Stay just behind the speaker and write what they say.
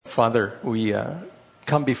Father, we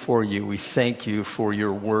come before you. We thank you for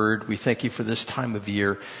your word. We thank you for this time of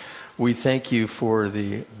year. We thank you for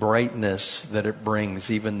the brightness that it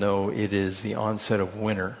brings, even though it is the onset of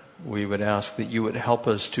winter. We would ask that you would help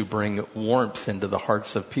us to bring warmth into the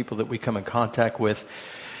hearts of people that we come in contact with,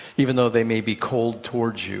 even though they may be cold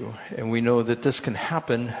towards you. And we know that this can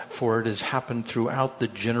happen, for it has happened throughout the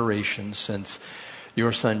generations since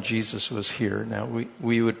your son Jesus was here. Now,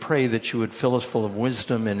 we would pray that you would fill us full of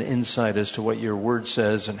wisdom and insight as to what your word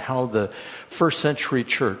says and how the first century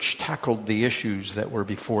church tackled the issues that were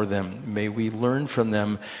before them. May we learn from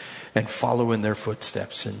them and follow in their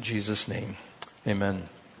footsteps. In Jesus' name, amen.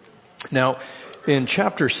 Now, in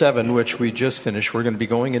chapter 7, which we just finished, we're going to be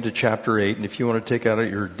going into chapter 8. And if you want to take out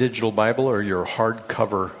your digital Bible or your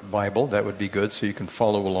hardcover Bible, that would be good so you can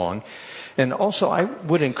follow along. And also, I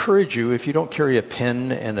would encourage you, if you don't carry a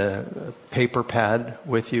pen and a paper pad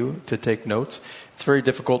with you to take notes, it's very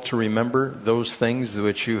difficult to remember those things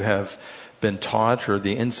which you have been taught or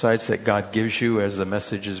the insights that God gives you as the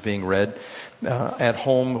message is being read. At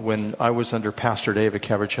home, when I was under Pastor Dave at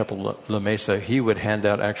Calvary Chapel La Mesa, he would hand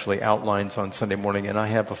out actually outlines on Sunday morning, and I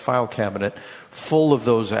have a file cabinet full of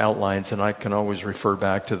those outlines, and I can always refer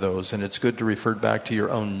back to those. And it's good to refer back to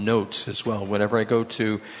your own notes as well. Whenever I go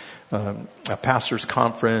to a pastor's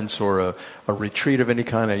conference or a retreat of any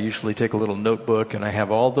kind, I usually take a little notebook, and I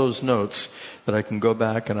have all those notes that I can go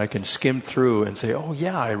back and I can skim through and say, oh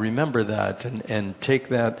yeah, I remember that, and take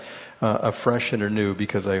that afresh and anew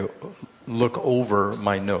because I look over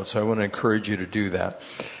my notes. I want to encourage you to do that.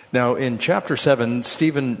 Now, in chapter 7,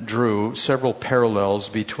 Stephen drew several parallels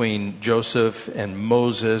between Joseph and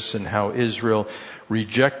Moses and how Israel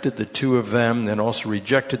rejected the two of them and also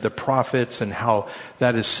rejected the prophets, and how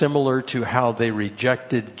that is similar to how they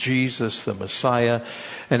rejected Jesus, the Messiah.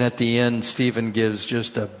 And at the end, Stephen gives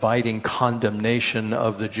just a biting condemnation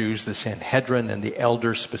of the Jews, the Sanhedrin and the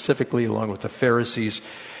elders specifically, along with the Pharisees,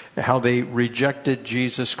 how they rejected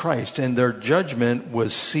Jesus Christ. And their judgment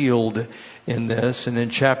was sealed in this. And in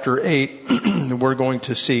chapter 8, we're going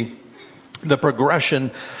to see the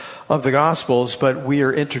progression of the Gospels, but we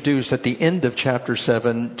are introduced at the end of chapter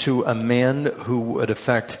 7 to a man who would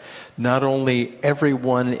affect not only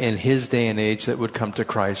everyone in his day and age that would come to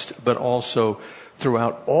Christ, but also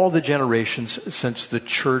throughout all the generations since the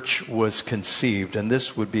church was conceived. And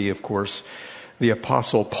this would be, of course, the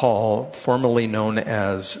Apostle Paul, formerly known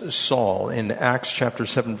as Saul. In Acts chapter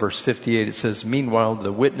 7, verse 58, it says, "Meanwhile,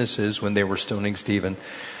 the witnesses, when they were stoning Stephen,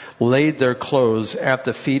 laid their clothes at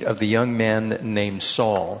the feet of the young man named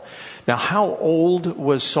Saul." Now, how old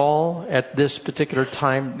was Saul at this particular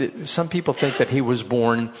time? Some people think that he was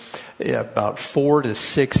born about 4 to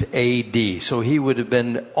 6 AD. So he would have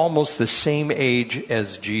been almost the same age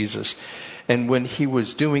as Jesus. And when he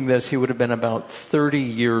was doing this, he would have been about 30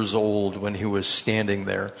 years old when he was standing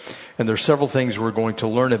there. And there are several things we're going to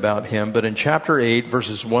learn about him. But in chapter 8,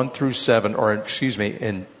 verses 1 through 7,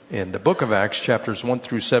 in the book of Acts, chapters 1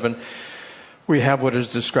 through 7, we have what is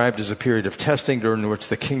described as a period of testing during which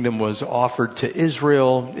the kingdom was offered to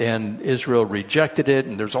Israel, and Israel rejected it.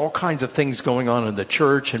 And there's all kinds of things going on in the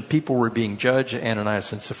church, and people were being judged,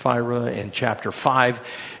 Ananias and Sapphira. In chapter 5,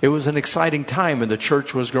 it was an exciting time, and the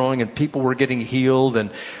church was growing, and people were getting healed,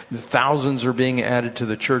 and thousands are being added to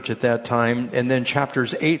the church at that time. And then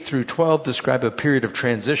chapters 8 through 12 describe a period of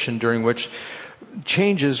transition during which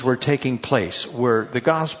changes were taking place, where the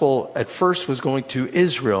gospel at first was going to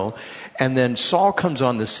Israel, and then Saul comes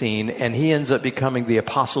on the scene, and he ends up becoming the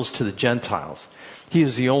apostles to the Gentiles. He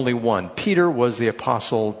is the only one. Peter was the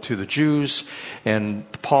apostle to the Jews, and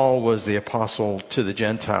Paul was the apostle to the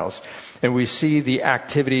Gentiles. And we see the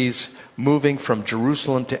activities moving from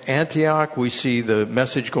Jerusalem to Antioch. We see the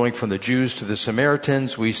message going from the Jews to the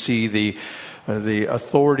Samaritans. We see the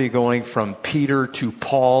authority going from Peter to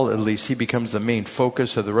Paul. At least he becomes the main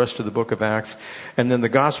focus of the rest of the book of Acts. And then the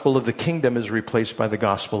gospel of the kingdom is replaced by the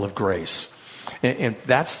gospel of grace. And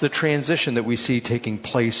that's the transition that we see taking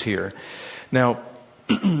place here. Now,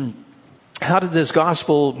 how did this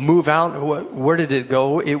gospel move out? Where did it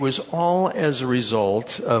go? It was all as a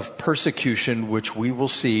result of persecution, which we will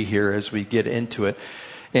see here as we get into it.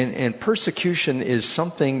 And persecution is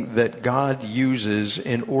something that God uses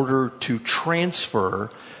in order to transfer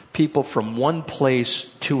people from one place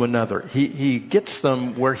to another. He gets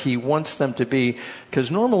them where he wants them to be,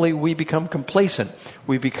 because normally we become complacent.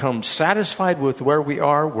 We become satisfied with where we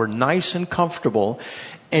are. We're nice and comfortable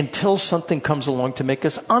until something comes along to make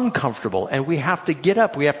us uncomfortable. And we have to get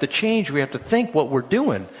up. We have to change. We have to think what we're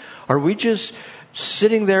doing. Are we just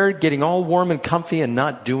sitting there getting all warm and comfy and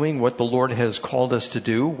not doing what the Lord has called us to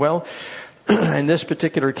do? Well, In this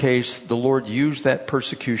particular case, the Lord used that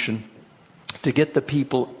persecution to get the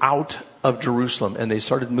people out of Jerusalem, and they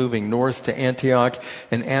started moving north to Antioch,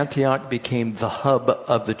 and Antioch became the hub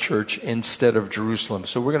of the church instead of Jerusalem.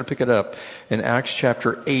 So we're going to pick it up in Acts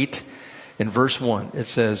chapter 8 in verse 1. It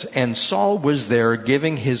says, "And Saul was there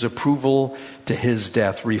giving his approval to his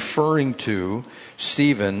death," referring to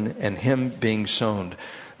Stephen and him being stoned.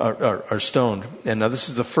 And now this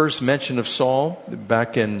is the first mention of Saul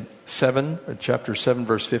back in chapter 7,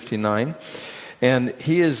 verse 59. And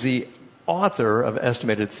he is the author of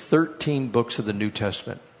estimated 13 books of the New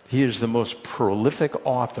Testament. He is the most prolific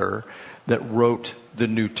author that wrote the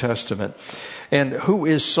New Testament. And who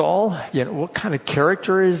is Saul? What kind of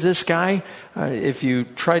character is this guy? If you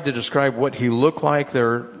tried to describe what he looked like, there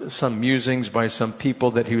are some musings by some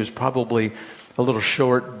people that he was probably a little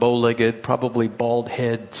short, bow-legged, probably bald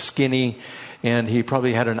head, skinny, and he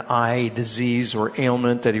probably had an eye disease or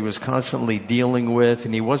ailment that he was constantly dealing with,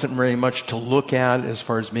 and he wasn't very much to look at as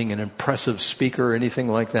far as being an impressive speaker or anything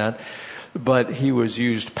like that. But he was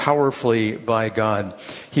used powerfully by God.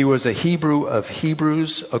 He was a Hebrew of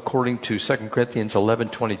Hebrews, according to 2 Corinthians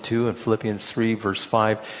 11:22 and Philippians 3, verse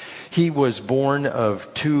 5. He was born of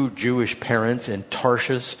 2 Jewish parents in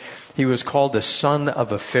Tarshish. He was called the son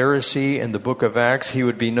of a Pharisee in the book of Acts. He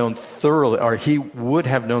would be known thoroughly, or he would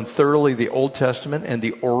have known thoroughly the Old Testament and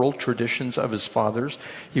the oral traditions of his fathers.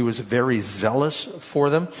 He was very zealous for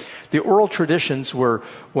them. The oral traditions were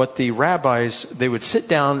what the rabbis, they would sit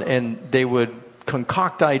down and they would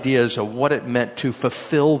concoct ideas of what it meant to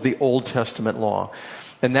fulfill the Old Testament law.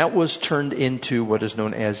 And that was turned into what is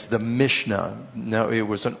known as the Mishnah. Now, it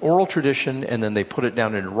was an oral tradition, and then they put it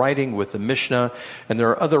down in writing with the Mishnah. And there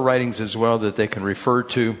are other writings as well that they can refer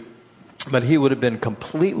to. But he would have been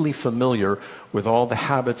completely familiar with all the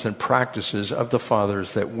habits and practices of the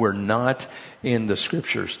fathers that were not in the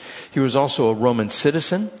scriptures. He was also a Roman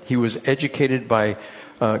citizen. He was educated by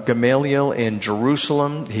Gamaliel in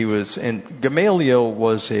Jerusalem. And Gamaliel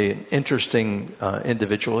was an interesting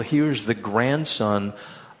individual. He was the grandson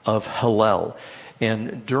of Hillel.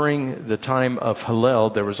 And during the time of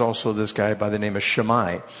Hillel, there was also this guy by the name of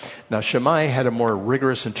Shammai. Now, Shammai had a more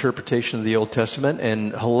rigorous interpretation of the Old Testament,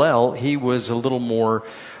 and Hillel, he was a little more,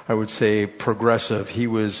 I would say, progressive. He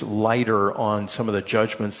was lighter on some of the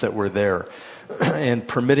judgments that were there. And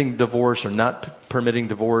permitting divorce or not permitting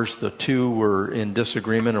divorce, the two were in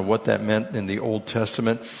disagreement on what that meant in the Old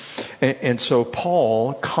Testament. And so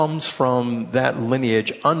Paul comes from that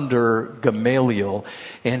lineage under Gamaliel,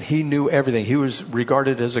 and he knew everything. He was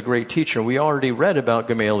regarded as a great teacher. We already read about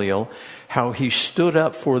Gamaliel, how he stood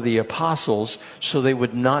up for the apostles so they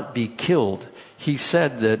would not be killed. He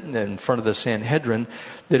said that in front of the Sanhedrin,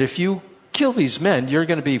 that if you kill these men, you're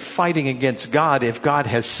going to be fighting against God if God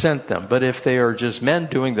has sent them. But if they are just men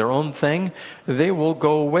doing their own thing, they will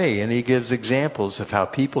go away. And he gives examples of how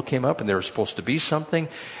people came up and they were supposed to be something,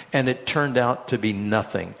 and it turned out to be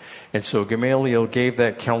nothing. And so Gamaliel gave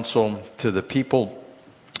that counsel to the people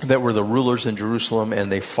that were the rulers in Jerusalem,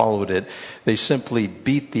 and they followed it. They simply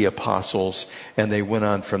beat the apostles, and they went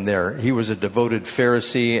on from there. He was a devoted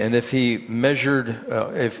Pharisee, and if he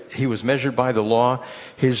was measured by the law,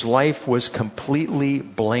 his life was completely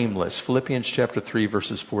blameless. Philippians chapter 3,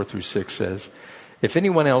 verses 4 through 6 says, "If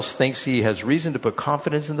anyone else thinks he has reason to put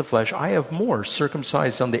confidence in the flesh, I have more,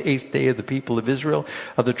 circumcised on the 8th day of the people of Israel,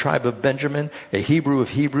 of the tribe of Benjamin, a Hebrew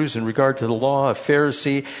of Hebrews, in regard to the law, a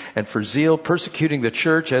Pharisee, and for zeal, persecuting the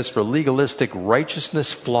church, as for legalistic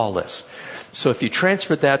righteousness, flawless." So if you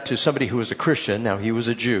transferred that to somebody who was a Christian, now he was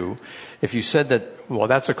a Jew, if you said that, well,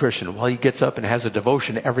 that's a Christian. Well, he gets up and has a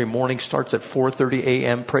devotion every morning, starts at 4:30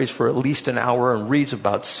 a.m., prays for at least an hour, and reads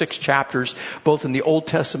about 6 chapters, both in the Old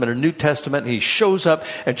Testament and New Testament. And he shows up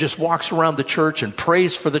and just walks around the church and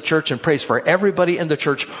prays for the church and prays for everybody in the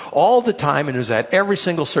church all the time, and is at every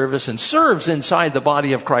single service and serves inside the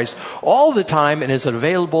body of Christ all the time, and is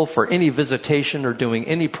available for any visitation or doing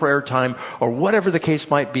any prayer time or whatever the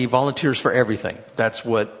case might be, volunteers for everything. That's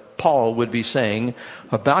what Paul would be saying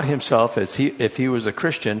about himself if he was a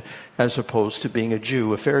Christian, as opposed to being a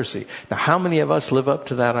Jew, a Pharisee. Now, how many of us live up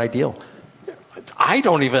to that ideal? I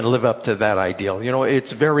don't even live up to that ideal.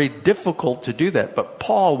 It's very difficult to do that. But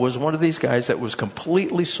Paul was one of these guys that was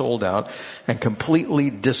completely sold out and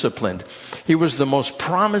completely disciplined. He was the most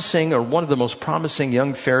promising, or one of the most promising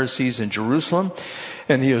young Pharisees in Jerusalem.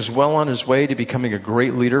 And he was well on his way to becoming a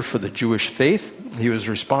great leader for the Jewish faith. He was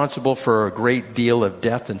responsible for a great deal of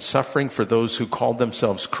death and suffering for those who called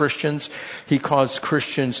themselves Christians. He caused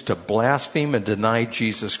Christians to blaspheme and deny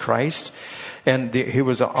Jesus Christ. And he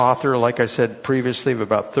was an author, like I said previously, of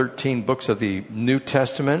about 13 books of the New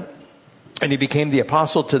Testament. And he became the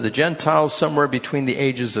apostle to the Gentiles somewhere between the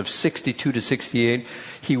ages of 62 to 68.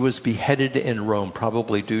 He was beheaded in Rome,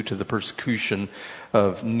 probably due to the persecution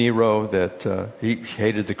of Nero, that he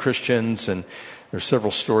hated the Christians. And there's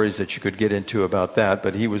several stories that you could get into about that.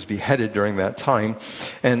 But he was beheaded during that time.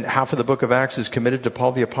 And half of the book of Acts is committed to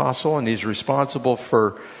Paul the apostle. And he's responsible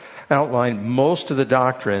for outline most of the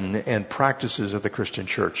doctrine and practices of the Christian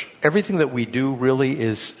church. Everything that we do really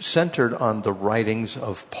is centered on the writings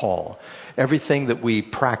of Paul. Everything that we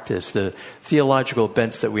practice, the theological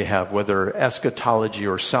bents that we have, whether eschatology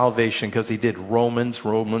or salvation, because he did Romans.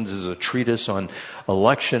 Romans is a treatise on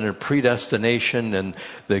election and predestination and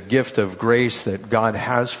the gift of grace that God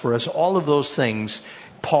has for us. All of those things,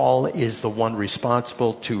 Paul is the one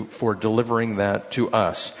responsible for delivering that to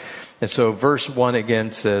us. And so verse 1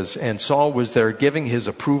 again says, and Saul was there giving his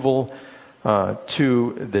approval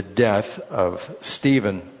to the death of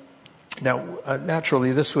Stephen. Now,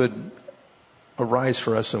 naturally, this would arise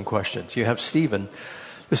for us some questions. You have Stephen.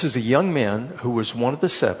 This is a young man who was one of the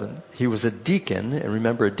 7. He was a deacon. And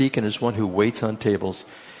remember, a deacon is one who waits on tables.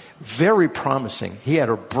 Very promising. He had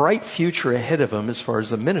a bright future ahead of him as far as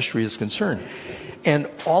the ministry is concerned. And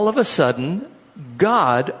all of a sudden,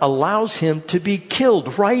 God allows him to be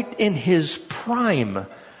killed right in his prime.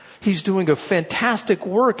 He's doing a fantastic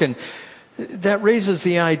work, and that raises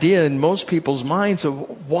the idea in most people's minds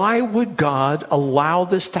of why would God allow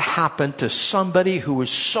this to happen to somebody who is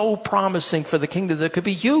so promising for the kingdom that could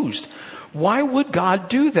be used? Why would God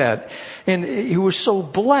do that? And he was so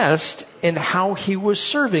blessed in how he was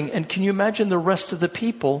serving. And can you imagine the rest of the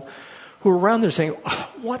people who are around there saying,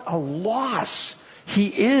 oh, what a loss he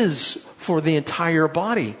is for the entire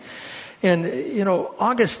body. And,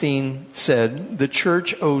 Augustine said the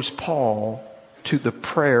church owes Paul to the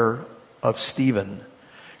prayer of Stephen.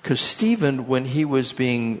 Because Stephen, when he was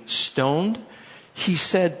being stoned, he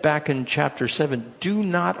said back in chapter 7, do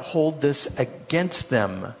not hold this against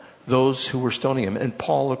them, those who were stoning him. And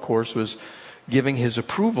Paul, of course, was giving his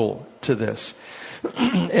approval to this.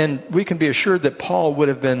 And we can be assured that Paul would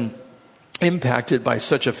have been impacted by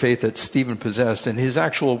such a faith that Stephen possessed. And his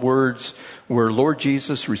actual words were, Lord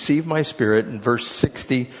Jesus, receive my spirit, in verse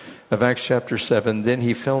 60 of Acts chapter 7. Then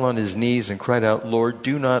he fell on his knees and cried out, Lord,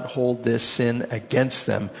 do not hold this sin against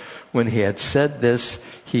them. When he had said this,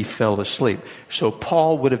 he fell asleep. So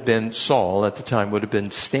Paul would have been, Saul at the time, would have been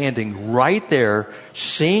standing right there,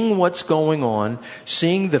 seeing what's going on,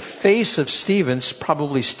 seeing the face of Stephen,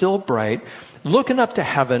 probably still bright, looking up to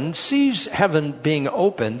heaven, sees heaven being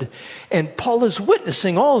opened, and Paul is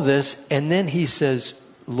witnessing all of this, and then he says,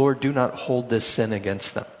 Lord, do not hold this sin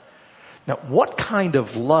against them. Now, what kind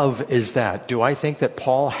of love is that? Do I think that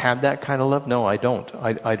Paul had that kind of love? No, I don't.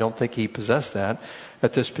 I don't think he possessed that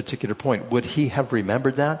at this particular point. Would he have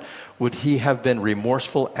remembered that? Would he have been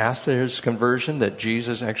remorseful after his conversion that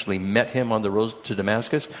Jesus actually met him on the road to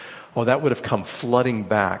Damascus? Oh, that would have come flooding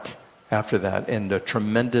back after that, and a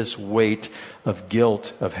tremendous weight of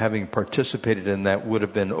guilt of having participated in that would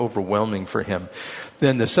have been overwhelming for him.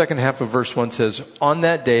 Then the second half of verse 1 says, on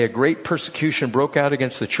that day a great persecution broke out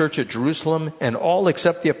against the church at Jerusalem, and all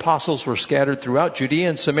except the apostles were scattered throughout Judea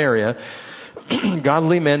and Samaria.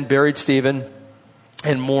 Godly men buried Stephen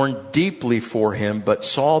and mourned deeply for him, but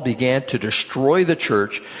Saul began to destroy the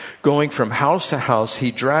church. Going from house to house,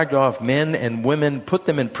 he dragged off men and women, put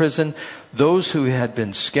them in prison. Those who had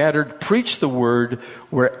been scattered preached the word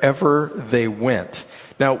wherever they went.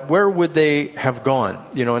 Now, where would they have gone?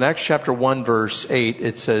 In Acts chapter 1, verse 8,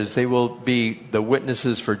 it says, they will be the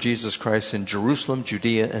witnesses for Jesus Christ in Jerusalem,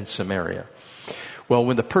 Judea, and Samaria. Well,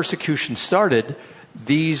 when the persecution started,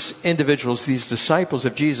 these individuals, these disciples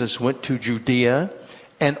of Jesus, went to Judea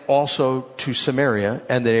and also to Samaria,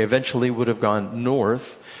 and they eventually would have gone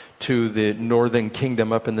north to the northern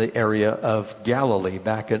kingdom up in the area of Galilee,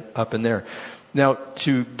 up in there. Now,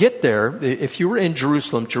 to get there, if you were in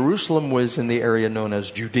Jerusalem, Jerusalem was in the area known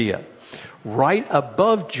as Judea. Right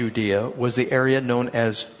above Judea was the area known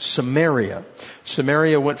as Samaria.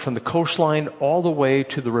 Samaria went from the coastline all the way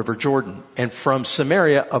to the River Jordan. And from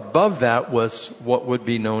Samaria, above that was what would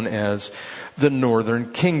be known as the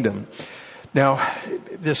northern kingdom. Now,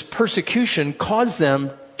 this persecution caused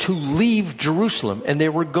them to leave Jerusalem, and they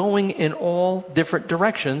were going in all different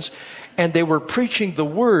directions, and they were preaching the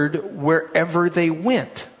word wherever they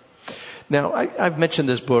went. Now, I've mentioned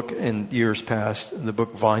this book in years past, the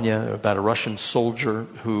book Vanya, about a Russian soldier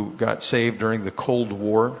who got saved during the Cold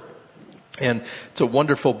War. And it's a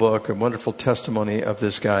wonderful book, a wonderful testimony of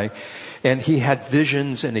this guy. And he had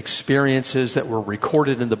visions and experiences that were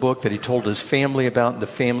recorded in the book that he told his family about, and the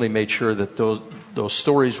family made sure that those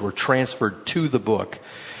stories were transferred to the book.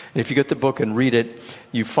 And if you get the book and read it,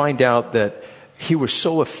 you find out that he was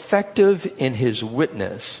so effective in his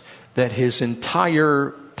witness that his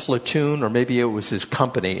entire platoon, or maybe it was his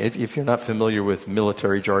company. If you're not familiar with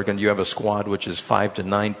military jargon, you have a squad, which is 5 to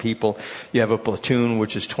 9 people. You have a platoon,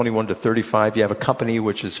 which is 21 to 35. You have a company,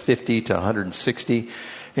 which is 50 to 160.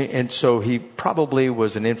 And so he probably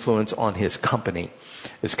was an influence on his company.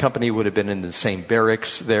 His company would have been in the same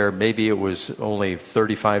barracks there. Maybe it was only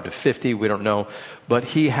 35 to 50. We don't know. But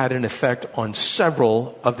he had an effect on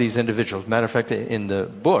several of these individuals. Matter of fact, in the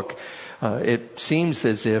book, it seems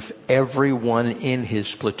as if everyone in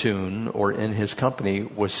his platoon or in his company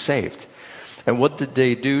was saved. And what did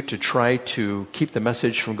they do to try to keep the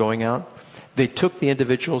message from going out? They took the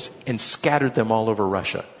individuals and scattered them all over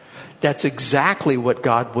Russia. That's exactly what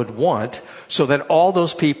God would want, so that all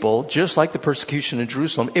those people, just like the persecution in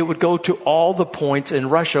Jerusalem, it would go to all the points in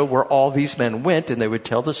Russia where all these men went, and they would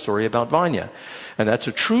tell the story about Vanya. And that's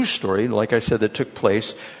a true story, like I said, that took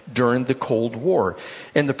place during the Cold War.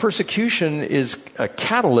 And the persecution is a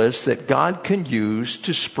catalyst that God can use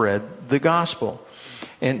to spread the gospel.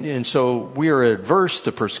 And so we are adverse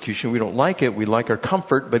to persecution. We don't like it. We like our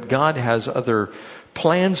comfort, but God has other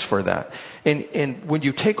plans for that. And when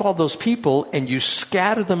you take all those people and you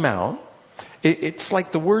scatter them out, it's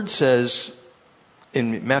like the word says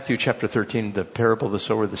in Matthew chapter 13, the parable of the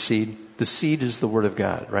sower of the seed. The seed is the word of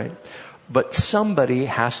God, right? But somebody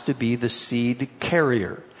has to be the seed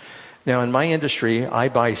carrier. Now, in my industry, I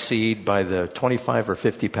buy seed by the 25 or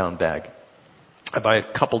 50 pound bag. I buy a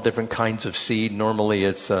couple different kinds of seed. Normally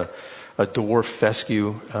it's a dwarf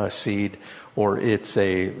fescue seed, or it's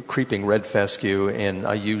a creeping red fescue, and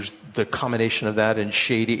I use the combination of that in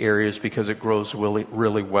shady areas because it grows really,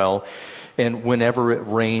 really well. And whenever it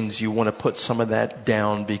rains, you want to put some of that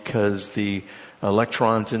down because the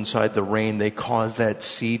electrons inside the rain, they cause that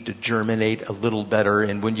seed to germinate a little better.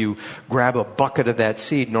 And when you grab a bucket of that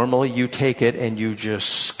seed, normally you take it and you just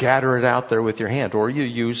scatter it out there with your hand, or you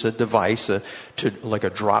use a device like a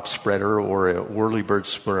drop spreader or a whirlybird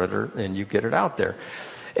spreader, and you get it out there.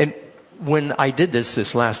 And when I did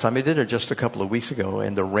this last time, I did it just a couple of weeks ago,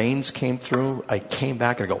 and the rains came through. I came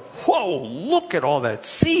back and I go, whoa, look at all that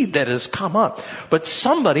seed that has come up. But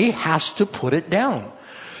somebody has to put it down.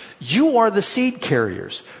 You are the seed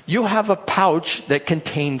carriers. You have a pouch that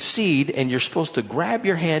contains seed, and you're supposed to grab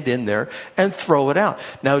your hand in there and throw it out.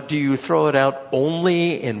 Now, do you throw it out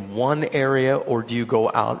only in one area, or do you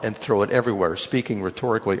go out and throw it everywhere? Speaking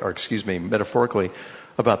metaphorically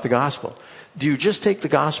about the gospel. Do you just take the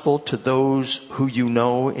gospel to those who you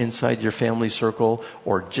know inside your family circle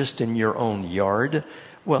or just in your own yard?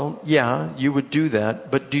 Well, yeah, you would do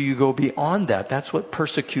that, but do you go beyond that? That's what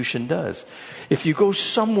persecution does. If you go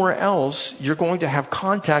somewhere else, you're going to have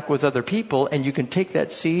contact with other people, and you can take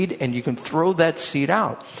that seed and you can throw that seed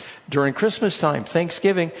out. During Christmas time,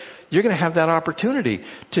 Thanksgiving, you're going to have that opportunity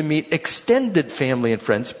to meet extended family and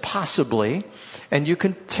friends, possibly, and you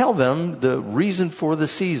can tell them the reason for the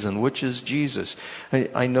season, which is Jesus.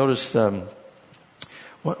 I noticed,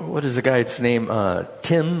 what is the guy's name?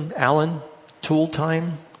 Tim Allen, Tool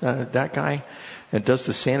Time, that guy, and does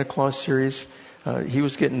the Santa Claus series. He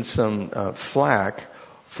was getting some flack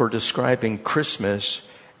for describing Christmas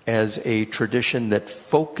as a tradition that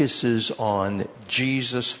focuses on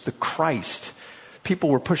Jesus the Christ. People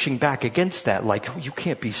were pushing back against that, like, you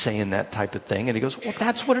can't be saying that type of thing. And he goes, well,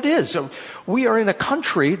 that's what it is. So we are in a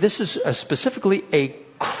country, this is specifically a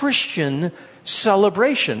Christian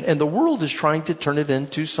celebration, and the world is trying to turn it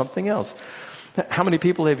into something else. How many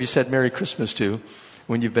people have you said Merry Christmas to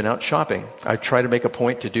when you've been out shopping? I try to make a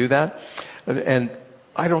point to do that. And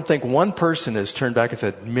I don't think one person has turned back and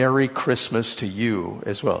said, Merry Christmas to you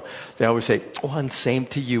as well. They always say, oh, and same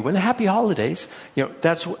to you. And happy holidays. You know,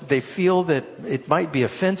 that's what they feel, that it might be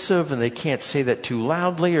offensive and they can't say that too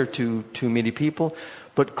loudly or to too many people.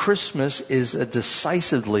 But Christmas is a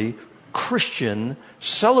decisively Christian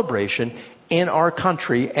celebration in our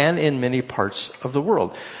country and in many parts of the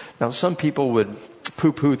world. Now, some people would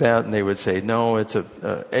poo-poo that, and they would say, no, it's an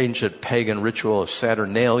ancient pagan ritual of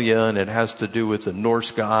Saturnalia, and it has to do with the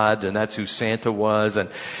Norse god, and that's who Santa was. And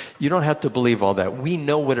you don't have to believe all that. We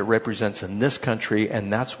know what it represents in this country,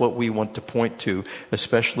 and that's what we want to point to,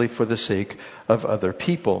 especially for the sake of other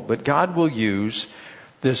people. But God will use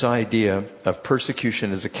this idea of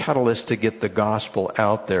persecution as a catalyst to get the gospel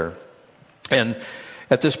out there. And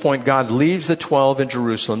at this point, God leaves the 12 in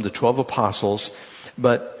Jerusalem, the 12 apostles,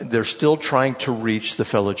 but they're still trying to reach the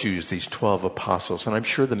fellow Jews, these 12 apostles. And I'm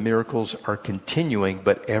sure the miracles are continuing,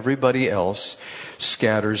 but everybody else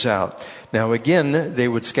scatters out. Now again, they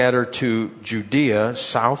would scatter to Judea,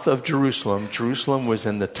 south of Jerusalem. Jerusalem was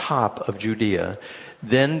in the top of Judea.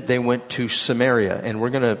 Then they went to Samaria. And we're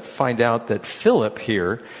going to find out that Philip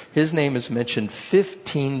here, his name is mentioned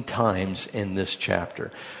 15 times in this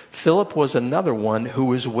chapter. Philip was another one who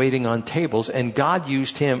was waiting on tables, and God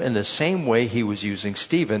used him in the same way he was using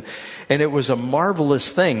Stephen. And it was a marvelous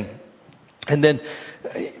thing. And then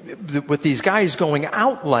with these guys going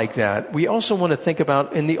out like that, we also want to think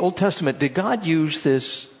about, in the Old Testament, did God use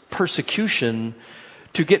this persecution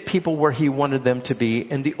to get people where he wanted them to be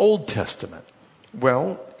in the Old Testament?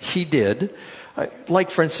 Well, he did. Like,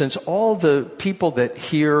 for instance, all the people that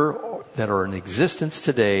are in existence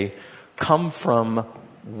today come from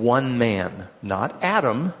one man, not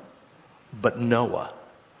Adam, but Noah.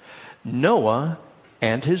 Noah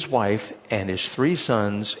and his wife and his 3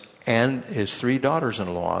 sons and his 3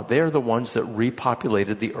 daughters-in-law, they are the ones that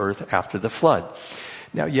repopulated the earth after the flood.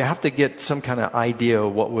 Now, you have to get some kind of idea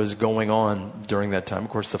of what was going on during that time. Of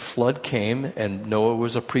course, the flood came, and Noah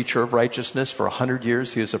was a preacher of righteousness for 100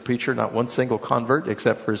 years. He was a preacher, not one single convert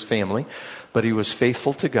except for his family. But he was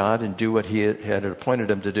faithful to God and do what he had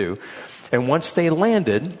appointed him to do. And once they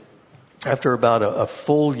landed, after about a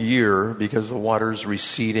full year, because the water's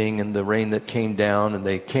receding and the rain that came down, and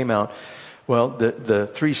they came out, well, the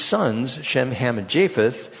 3 sons, Shem, Ham, and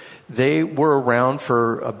Japheth, they were around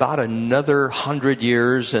for about another 100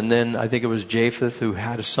 years. And then I think it was Japheth who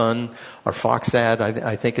had a son, or Foxad,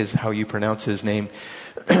 I think is how you pronounce his name.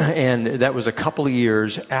 And that was a couple of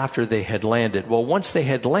years after they had landed. Well, once they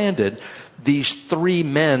had landed, these 3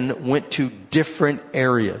 men went to different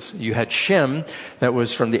areas. You had Shem, that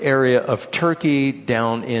was from the area of Turkey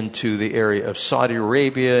down into the area of Saudi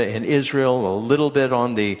Arabia and Israel, a little bit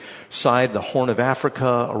on the side, the Horn of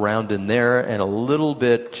Africa, around in there, and a little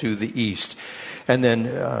bit to the east. And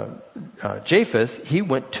then Japheth, he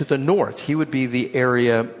went to the north. He would be the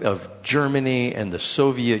area of Germany and the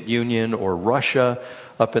Soviet Union, or Russia,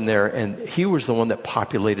 up in there, and he was the one that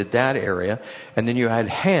populated that area. And then you had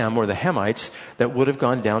Ham, or the Hamites, that would have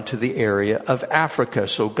gone down to the area of Africa.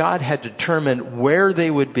 So God had determined where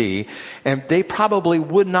they would be, and they probably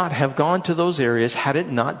would not have gone to those areas had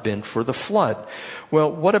it not been for the flood.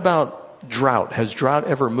 Well, what about drought? Has drought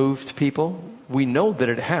ever moved people? We know that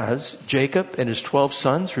it has. Jacob and his 12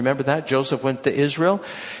 sons, remember that? Joseph went to Israel,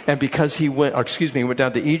 and because he went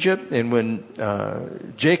down to Egypt, and when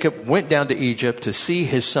Jacob went down to Egypt to see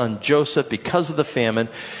his son Joseph because of the famine,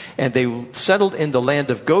 and they settled in the land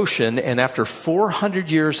of Goshen, and after 400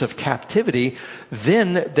 years of captivity,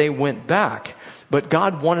 then they went back. But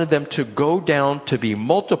God wanted them to go down to be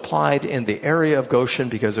multiplied in the area of Goshen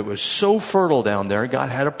because it was so fertile down there. God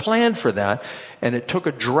had a plan for that, and it took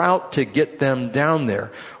a drought to get them down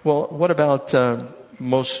there. Well, what about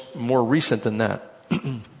more recent than that?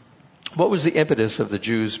 What was the impetus of the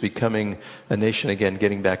Jews becoming a nation again,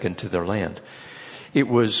 getting back into their land? It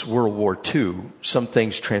was World War II. Some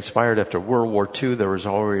things transpired after World War II. There was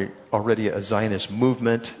already a Zionist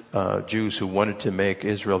movement, Jews who wanted to make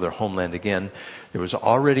Israel their homeland again. It was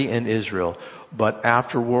already in Israel. But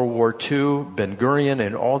after World War II, Ben-Gurion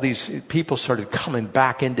and all these people started coming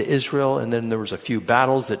back into Israel. And then there was a few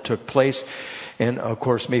battles that took place. And of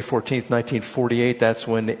course, May 14th, 1948, that's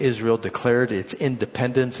when Israel declared its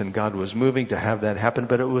independence, and God was moving to have that happen.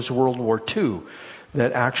 But it was World War II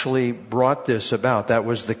that actually brought this about. That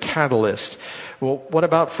was the catalyst. Well, what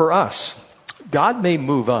about for us? God may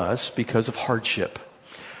move us because of hardship.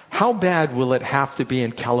 How bad will it have to be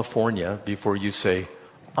in California before you say,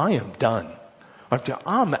 I am done?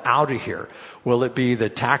 I'm out of here. Will it be the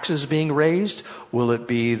taxes being raised? Will it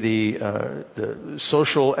be the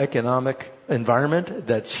social economic environment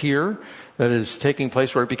that's here, that is taking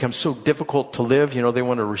place, where it becomes so difficult to live? You know, they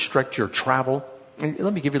want to restrict your travel.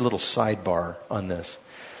 Let me give you a little sidebar on this.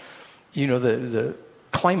 You know, the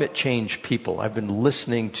climate change people, I've been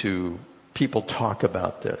listening to people talk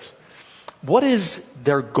about this. What is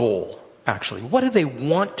their goal, actually? What do they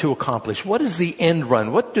want to accomplish? What is the end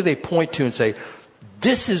run? What do they point to and say,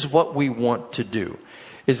 this is what we want to do?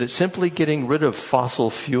 Is it simply getting rid of fossil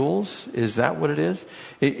fuels? Is that what it is?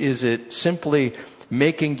 Is it simply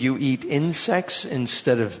making you eat insects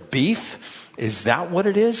instead of beef? Is that what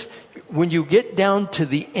it is? When you get down to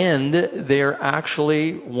the end, they're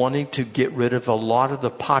actually wanting to get rid of a lot of the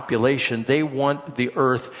population. They want the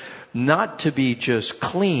earth not to be just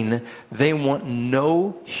clean. They want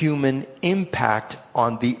no human impact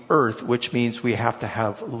on the earth, which means we have to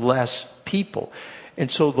have less people.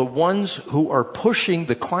 And so the ones who are pushing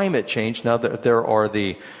the climate change, now there are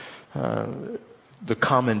the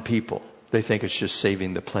common people. They think it's just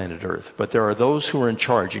saving the planet Earth. But there are those who are in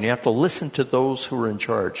charge, and you have to listen to those who are in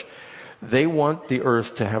charge. They want the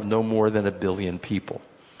earth to have no more than 1 billion people.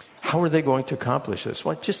 How are they going to accomplish this?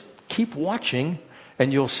 Well, just keep watching,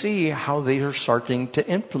 and you'll see how they are starting to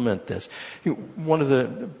implement this. One of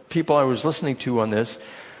the people I was listening to on this,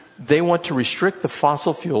 they want to restrict the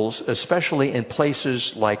fossil fuels, especially in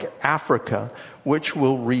places like Africa, which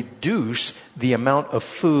will reduce the amount of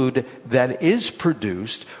food that is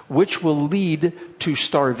produced, which will lead to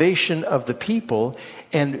starvation of the people.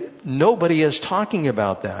 And nobody is talking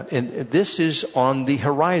about that. And this is on the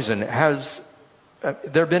horizon. Has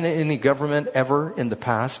there been any government ever in the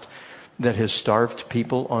past that has starved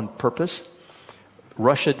people on purpose?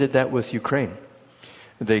 Russia did that with Ukraine.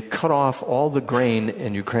 They cut off all the grain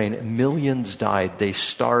in Ukraine. Millions died. They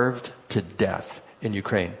starved to death in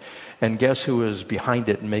Ukraine. And guess who was behind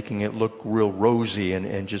it and making it look real rosy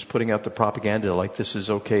and just putting out the propaganda like this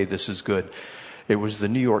is okay, this is good? It was the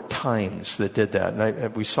New York Times that did that.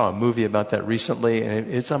 And we saw a movie about that recently,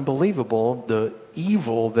 and it's unbelievable the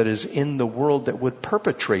evil that is in the world that would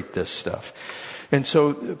perpetrate this stuff. And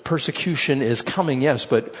so persecution is coming, yes,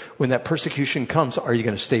 but when that persecution comes, are you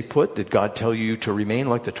going to stay put? Did God tell you to remain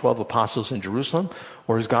like the 12 apostles in Jerusalem?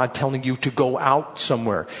 Or is God telling you to go out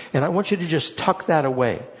somewhere? And I want you to just tuck that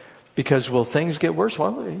away. Because will things get worse?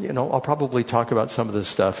 Well, I'll probably talk about some of this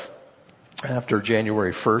stuff after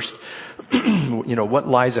January 1st. What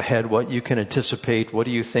lies ahead, what you can anticipate, what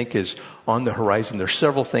do you think is on the horizon? There's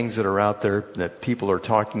several things that are out there that people are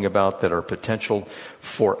talking about that are potential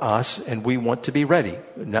for us, and we want to be ready.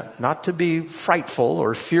 Not to be frightful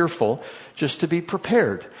or fearful, just to be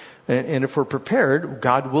prepared. And if we're prepared,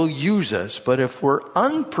 God will use us. But if we're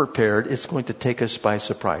unprepared, it's going to take us by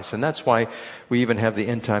surprise. And that's why we even have the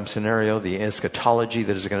end time scenario, the eschatology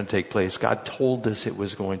that is going to take place. God told us it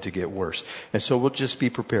was going to get worse. And so we'll just be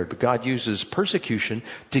prepared. But God uses persecution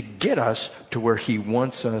to get us to where he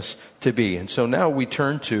wants us to be. And so now we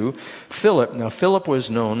turn to Philip. Now Philip was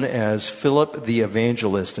known as Philip the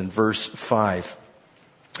Evangelist in verse 5.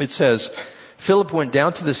 It says, Philip went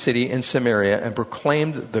down to the city in Samaria and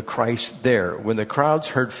proclaimed the Christ there. When the crowds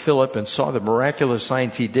heard Philip and saw the miraculous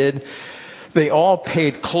signs he did, they all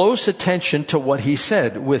paid close attention to what he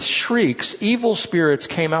said. With shrieks, evil spirits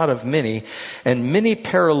came out of many, and many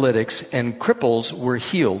paralytics and cripples were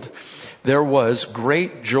healed. There was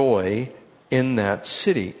great joy in that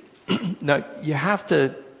city. Now, you have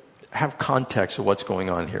to have context of what's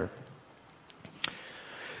going on here.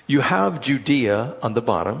 You have Judea on the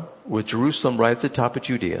bottom, with Jerusalem right at the top of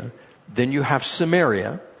Judea. Then you have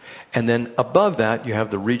Samaria. And then above that, you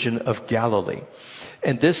have the region of Galilee.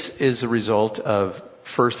 And this is a result of,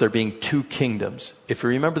 first, there being two kingdoms. If you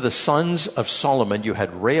remember the sons of Solomon, you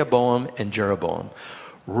had Rehoboam and Jeroboam.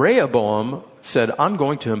 Rehoboam said, I'm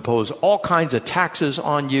going to impose all kinds of taxes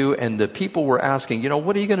on you. And the people were asking,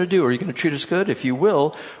 what are you going to do? Are you going to treat us good? If you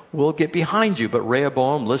will, we'll get behind you. But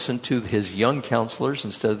Rehoboam listened to his young counselors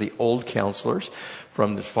instead of the old counselors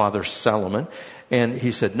from his father Solomon. And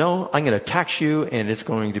he said, no, I'm going to tax you, and it's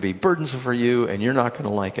going to be burdensome for you, and you're not going to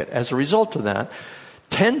like it. As a result of that,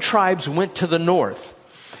 10 tribes went to the north.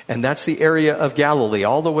 And that's the area of Galilee,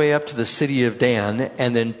 all the way up to the city of Dan.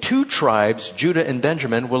 And then 2 tribes, Judah and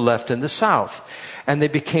Benjamin, were left in the south. And they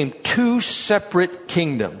became 2 separate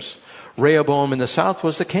kingdoms. Rehoboam in the south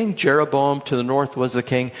was the king. Jeroboam to the north was the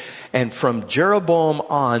king. And from Jeroboam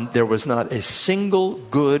on, there was not a single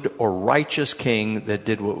good or righteous king that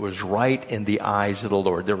did what was right in the eyes of the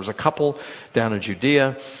Lord. There was a couple down in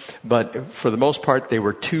Judea, but for the most part, they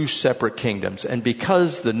were 2 separate kingdoms. And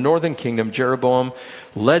because the northern kingdom, Jeroboam,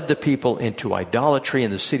 led the people into idolatry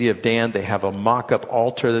in the city of Dan, they have a mock-up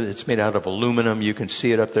altar that's made out of aluminum. You can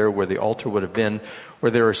see it up there where the altar would have been,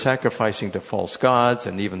 where they were sacrificing to false gods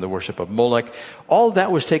and even the worship of Moloch. All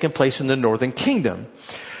that was taking place in the northern kingdom.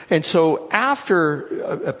 And so after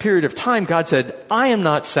a period of time, God said, I am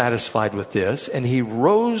not satisfied with this. And he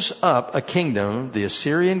rose up a kingdom, the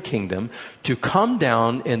Assyrian kingdom, to come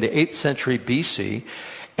down in the 8th century BC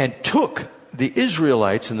and took the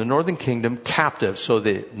Israelites in the northern kingdom captive. So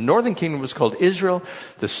the northern kingdom was called Israel.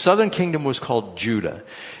 The southern kingdom was called Judah.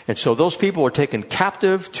 And so those people were taken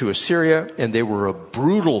captive to Assyria, and they were a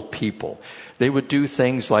brutal people. They would do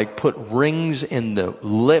things like put rings in the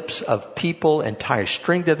lips of people and tie a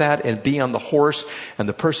string to that and be on the horse. And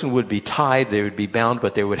the person would be tied. They would be bound,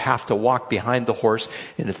 but they would have to walk behind the horse.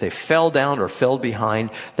 And if they fell down or fell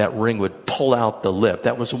behind, that ring would pull out the lip.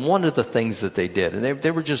 That was one of the things that they did. And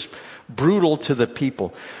they were just brutal to the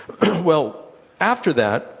people. Well, after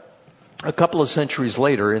that, a couple of centuries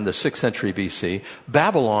later, in the 6th century BC,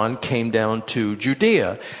 Babylon came down to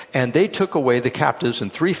Judea, and they took away the captives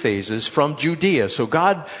in 3 phases from Judea. So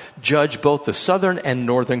God judged both the southern and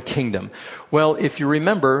northern kingdom. Well, if you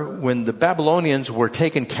remember, when the Babylonians were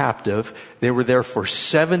taken captive, they were there for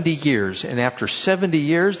 70 years. And after 70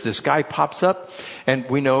 years, this guy pops up, and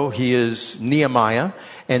we know he is Nehemiah.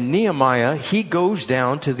 And Nehemiah, he goes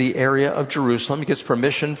down to the area of Jerusalem. He gets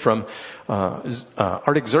permission from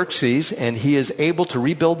Artaxerxes, and he is able to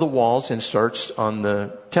rebuild the walls and starts on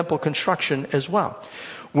the temple construction as well.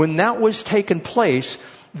 When that was taken place,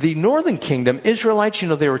 the northern kingdom, Israelites,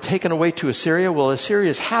 they were taken away to Assyria. Well,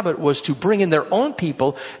 Assyria's habit was to bring in their own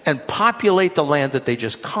people and populate the land that they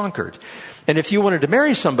just conquered. And if you wanted to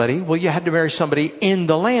marry somebody, well, you had to marry somebody in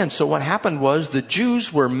the land. So what happened was the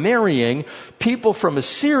Jews were marrying people from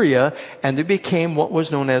Assyria, and they became what was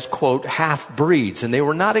known as, quote, half-breeds. And they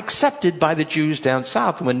were not accepted by the Jews down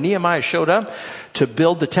south. When Nehemiah showed up to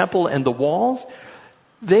build the temple and the walls,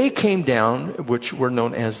 they came down, which were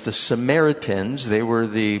known as the Samaritans. They were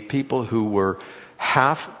the people who were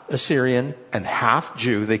half Assyrian and half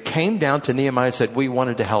Jew. They came down to Nehemiah and said, "We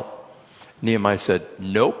wanted to help." Nehemiah said,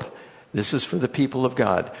 "Nope. This is for the people of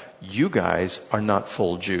God. You guys are not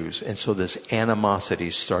full Jews." And so this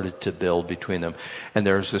animosity started to build between them. And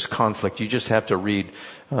there's this conflict. You just have to read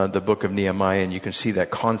the book of Nehemiah, and you can see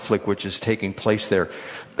that conflict which is taking place there.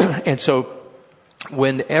 And so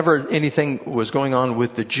whenever anything was going on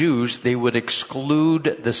with the Jews, they would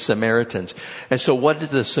exclude the Samaritans. And so what did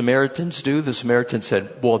the Samaritans do? The Samaritans said,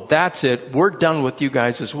 "Well, that's it. We're done with you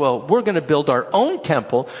guys as well. We're going to build our own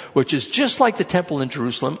temple, which is just like the temple in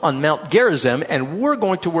Jerusalem on Mount Gerizim, and we're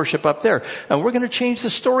going to worship up there." And we're going to change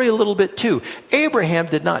the story a little bit too. Abraham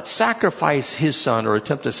did not sacrifice his son or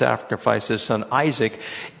attempt to sacrifice his son Isaac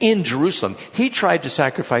in Jerusalem. He tried to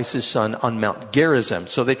sacrifice his son on Mount Gerizim.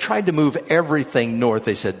 So they tried to move everything north.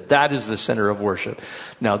 They said that is the center of worship.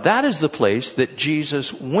 Now that is the place that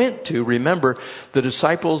Jesus went to. Remember, the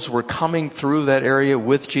disciples were coming through that area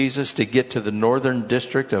with Jesus to get to the northern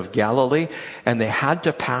district of Galilee, and they had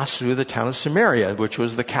to pass through the town of Samaria, which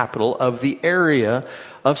was the capital of the area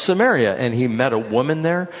of Samaria. And he met a woman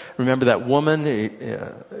there. Remember that woman?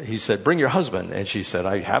 He said, "Bring your husband." And she said,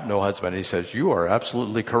 "I have no husband." He says, "You are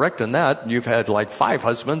absolutely correct in that. You've had like 5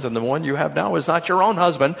 husbands, and the one you have now is not your own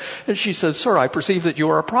husband." And she said, "Sir, I perceive that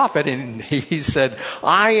you are a prophet." And he said,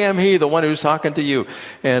 "I am he, the one who's talking to you."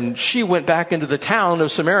 And she went back into the town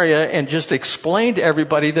of Samaria and just explained to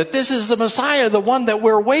everybody that this is the Messiah, the one that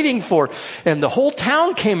we're waiting for. And the whole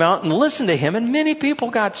town came out and listened to him, and many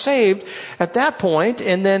people got saved at that point.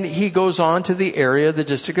 And then he goes on to the area, the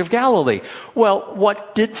district of Galilee. Well,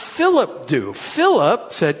 what did Philip do?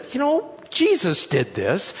 Philip said, Jesus did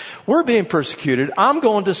this. We're being persecuted. I'm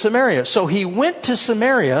going to Samaria. So he went to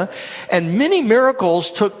Samaria, and many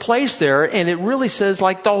miracles took place there. And it really says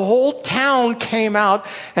like the whole town came out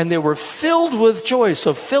and they were filled with joy.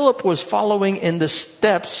 So Philip was following in the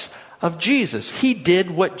steps of Jesus. He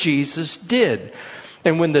did what Jesus did.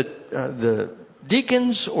 And when the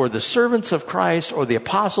deacons or the servants of Christ or the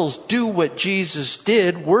apostles do what Jesus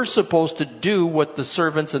did, we're supposed to do what the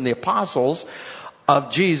servants and the apostles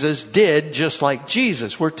of Jesus did, just like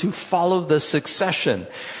Jesus. We're to follow the succession.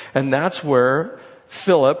 And that's where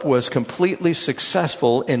Philip was completely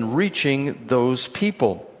successful in reaching those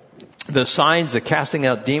people. The signs, the casting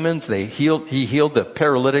out demons, he healed the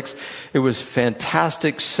paralytics. It was a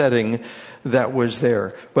fantastic setting that was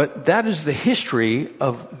there. But that is the history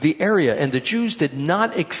of the area. And the Jews did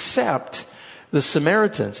not accept the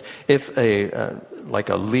Samaritans. If like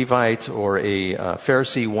a Levite or a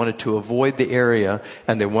Pharisee wanted to avoid the area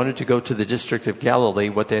and they wanted to go to the district of Galilee,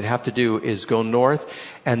 what they'd have to do is go north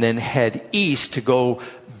and then head east to go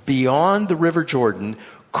beyond the River Jordan,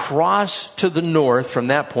 cross to the north from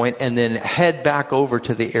that point, and then head back over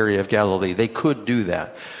to the area of Galilee. They could do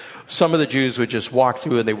that. Some of the Jews would just walk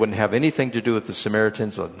through and they wouldn't have anything to do with the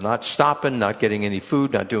Samaritans, not stopping, not getting any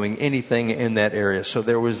food, not doing anything in that area. So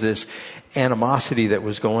there was this animosity that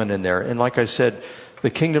was going in there. And like I said, the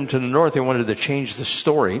kingdom to the north, they wanted to change the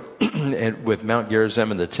story and with Mount Gerizim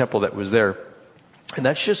and the temple that was there. And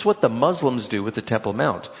that's just what the Muslims do with the Temple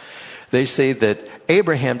Mount. They say that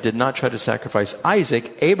Abraham did not try to sacrifice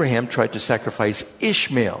Isaac. Abraham tried to sacrifice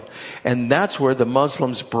Ishmael. And that's where the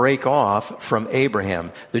Muslims break off from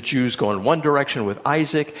Abraham. The Jews go in one direction with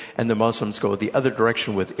Isaac, and the Muslims go the other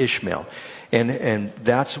direction with Ishmael. And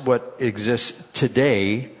that's what exists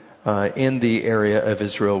today in the area of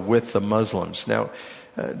Israel with the Muslims. Now,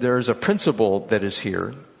 there is a principle that is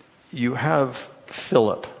here. You have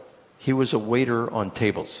Philip. He was a waiter on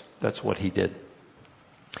tables. That's what he did.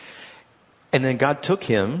 And then God took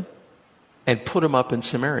him and put him up in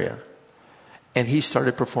Samaria. And he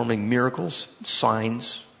started performing miracles,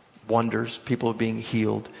 signs, wonders, people being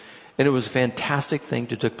healed. And it was a fantastic thing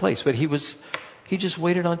that took place. But he just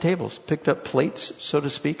waited on tables, picked up plates, so to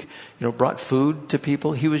speak, brought food to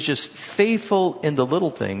people. He was just faithful in the little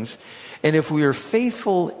things. And if we are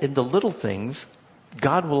faithful in the little things,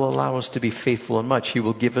 God will allow us to be faithful in much. He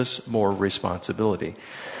will give us more responsibility.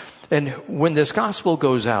 And when this gospel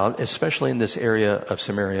goes out, especially in this area of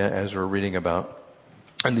Samaria, as we're reading about,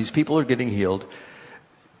 and these people are getting healed,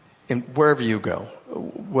 and wherever you go,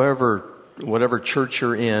 whatever church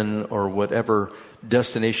you're in or whatever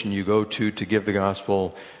destination you go to give the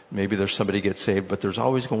gospel, maybe there's somebody gets saved, but there's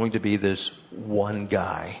always going to be this one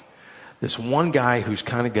guy who's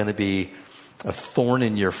kind of going to be a thorn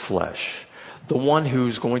in your flesh. The one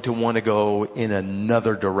who's going to want to go in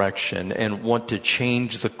another direction and want to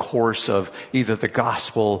change the course of either the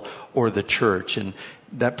gospel or the church. And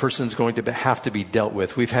that person's going to have to be dealt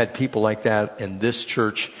with. We've had people like that in this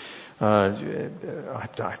church. I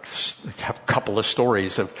have a couple of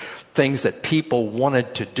stories of things that people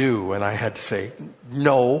wanted to do, and I had to say,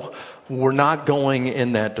 no, we're not going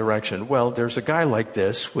in that direction. Well, there's a guy like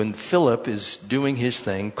this. When Philip is doing his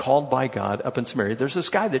thing, called by God up in Samaria, there's this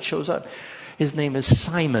guy that shows up. His name is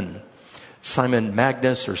Simon. Simon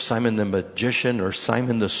Magus, or Simon the magician, or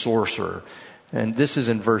Simon the sorcerer. And this is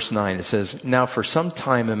in verse 9. It says, now for some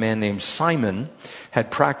time a man named Simon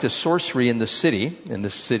had practiced sorcery in this city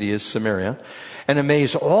is Samaria, and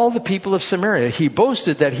amazed all the people of Samaria. He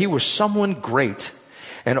boasted that he was someone great.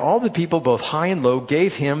 And all the people, both high and low,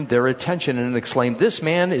 gave him their attention and exclaimed, this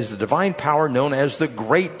man is the divine power known as the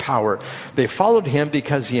great power. They followed him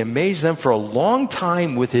because he amazed them for a long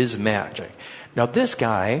time with his magic. Now this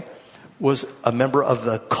guy was a member of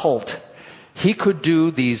the cult. He could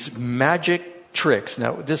do these magic tricks.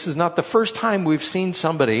 Now this is not the first time we've seen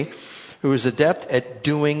somebody who is adept at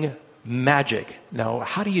doing magic. Now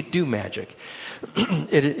how do you do magic?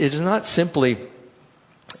 It is not simply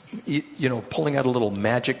pulling out a little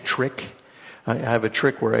magic trick. I have a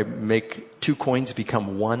trick where I make 2 coins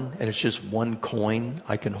become one, and it's just one coin.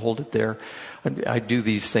 I can hold it there. I do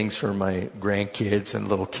these things for my grandkids and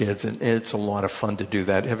little kids, and it's a lot of fun to do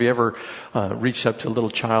that. Have you ever reached up to a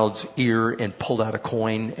little child's ear and pulled out a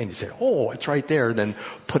coin, and you say, oh, it's right there, then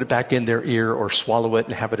put it back in their ear or swallow it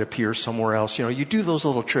and have it appear somewhere else? You do those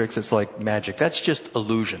little tricks. It's like magic. That's just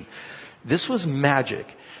illusion. This was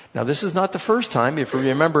magic. Now, this is not the first time. If you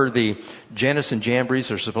remember, the Jannes and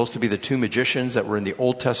Jambres are supposed to be the 2 magicians that were in the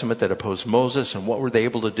Old Testament that opposed Moses. And what were they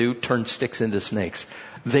able to do? Turn sticks into snakes.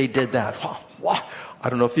 They did that. I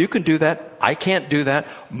don't know if you can do that. I can't do that.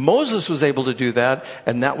 Moses was able to do that,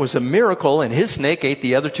 and that was a miracle. And his snake ate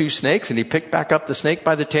the other 2 snakes, and he picked back up the snake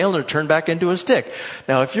by the tail, and it turned back into a stick.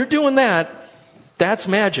 Now, if you're doing that, that's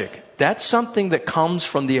magic. That's something that comes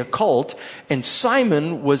from the occult, and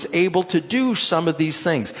Simon was able to do some of these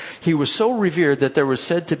things. He was so revered that there was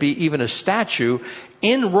said to be even a statue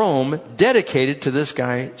in Rome dedicated to this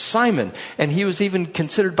guy, Simon. And he was even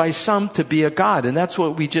considered by some to be a god, and that's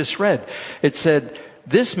what we just read. It said,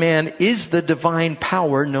 this man is the divine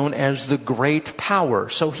power known as the great power.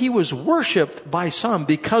 So he was worshipped by some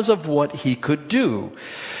because of what he could do.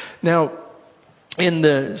 Now, in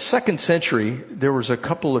the 2nd century, there was a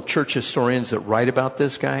couple of church historians that write about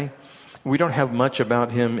this guy. We don't have much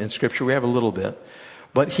about him in Scripture. We have a little bit.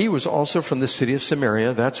 But he was also from the city of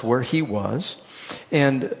Samaria. That's where he was.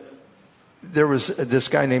 And there was this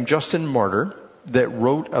guy named Justin Martyr that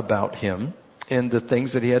wrote about him. And the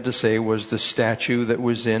things that he had to say was the statue that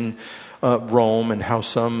was in Rome, and how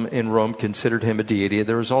some in Rome considered him a deity.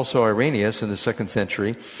 There was also Irenaeus in the 2nd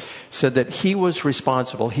century, said that he was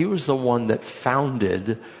responsible. He was the one that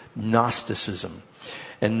founded Gnosticism.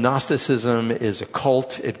 And Gnosticism is a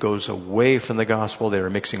cult. It goes away from the gospel. They are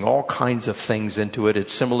mixing all kinds of things into it.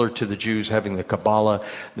 It's similar to the Jews having the Kabbalah.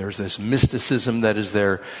 There's this mysticism that is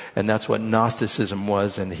there, and that's what Gnosticism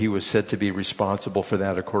was, and he was said to be responsible for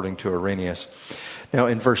that according to Irenaeus. Now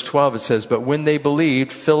in verse 12 it says, but when they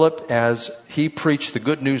believed Philip as he preached the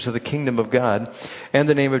good news of the kingdom of God and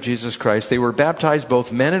the name of Jesus Christ, they were baptized, both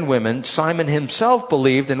men and women. Simon himself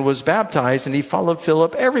believed and was baptized, and he followed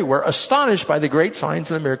Philip everywhere, astonished by the great signs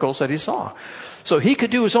and the miracles that he saw. So he could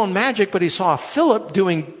do his own magic, but he saw Philip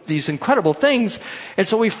doing these incredible things, and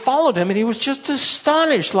so he followed him, and he was just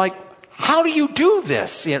astonished, like, how do you do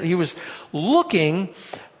this? He was looking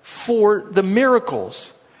for the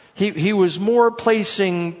miracles. He was more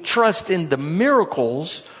placing trust in the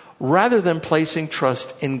miracles rather than placing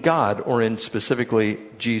trust in God, or in specifically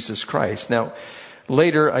Jesus Christ. Now,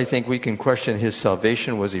 later, I think we can question his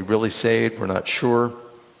salvation. Was he really saved? We're not sure.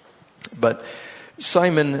 But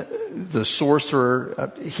Simon, the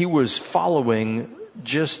sorcerer, he was following,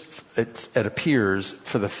 just it appears,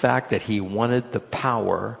 for the fact that he wanted the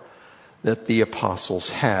power that the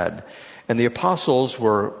apostles had. And the apostles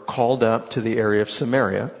were called up to the area of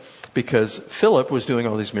Samaria because Philip was doing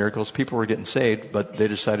all these miracles. People were getting saved, but they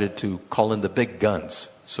decided to call in the big guns,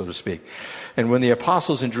 so to speak. And when the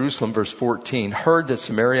apostles in Jerusalem, verse 14, heard that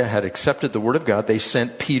Samaria had accepted the word of God, they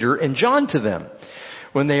sent Peter and John to them.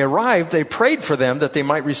 When they arrived, they prayed for them that they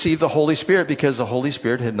might receive the Holy Spirit, because the Holy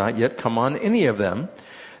Spirit had not yet come on any of them.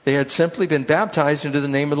 They had simply been baptized into the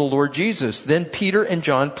name of the Lord Jesus. Then Peter and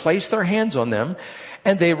John placed their hands on them,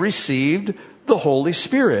 and they received the Holy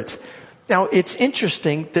Spirit. Now, it's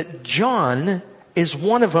interesting that John is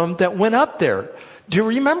one of them that went up there. Do you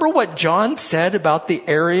remember what John said about the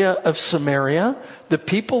area of Samaria, the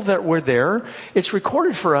people that were there? It's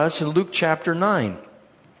recorded for us in Luke chapter 9,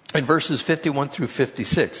 in verses 51 through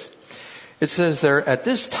 56. It says there, as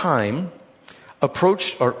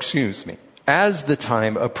the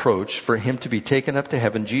time approached for him to be taken up to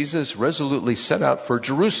heaven, Jesus resolutely set out for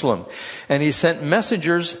Jerusalem. And he sent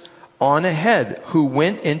messengers on ahead who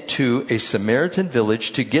went into a Samaritan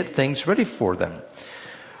village to get things ready for them.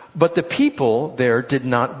 But the people there did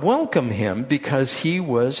not welcome him because he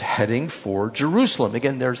was heading for Jerusalem.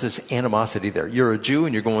 Again, there's this animosity there. You're a Jew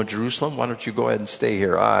and you're going to Jerusalem. Why don't you go ahead and stay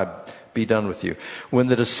here? Be done with you. When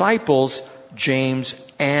the disciples, James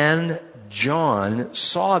and John,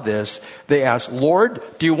 saw this, they asked, Lord,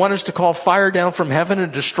 do you want us to call fire down from heaven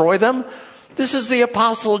and destroy them? This is the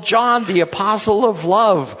Apostle John, the apostle of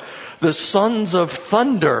love, the sons of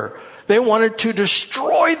thunder. They wanted to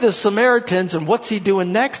destroy the Samaritans. And what's he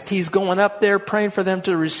doing next? He's going up there praying for them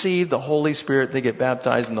to receive the Holy Spirit. They get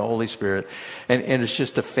baptized in the Holy Spirit. And it's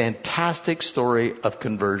just a fantastic story of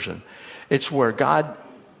conversion. It's where God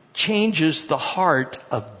changes the heart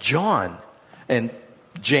of John and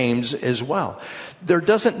James as well. There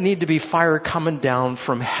doesn't need to be fire coming down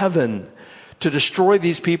from heaven to destroy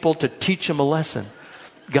these people, to teach them a lesson.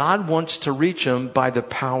 God wants to reach them by the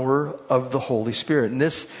power of the Holy Spirit. And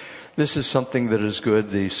this is something that is good.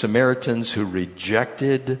 The Samaritans who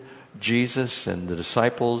rejected Jesus and the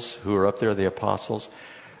disciples who are up there, the apostles,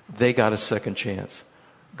 they got a second chance.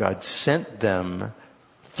 God sent them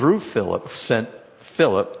through sent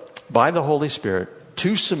Philip by the Holy Spirit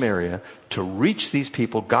to Samaria to reach these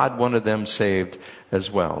people. God wanted them saved as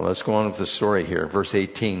well. Let's go on with the story here. Verse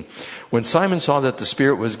 18. When Simon saw that the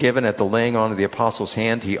Spirit was given at the laying on of the apostles'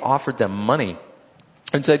 hand, he offered them money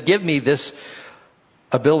and said, give me this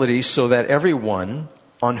ability so that everyone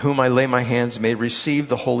on whom I lay my hands may receive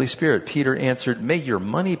the Holy Spirit. Peter answered, may your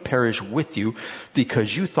money perish with you,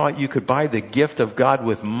 because you thought you could buy the gift of God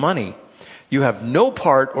with money. You have no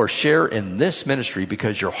part or share in this ministry,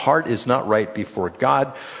 because your heart is not right before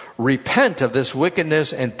God. Repent of this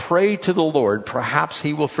wickedness and pray to the Lord. Perhaps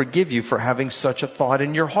he will forgive you for having such a thought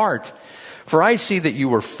in your heart. For I see that you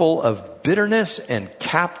were full of bitterness and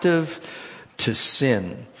captive to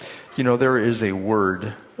sin. You know, there is a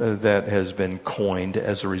word that has been coined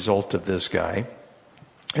as a result of this guy,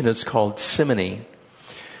 and it's called simony.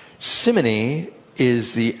 Simony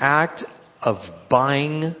is the act of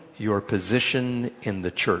buying your position in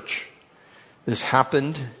the church. This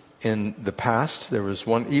happened in the past. There was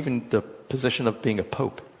one, even the position of being a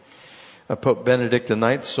pope. Pope Benedict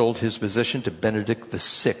IX sold his position to Benedict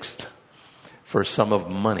VI for a sum of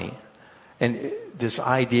money. And this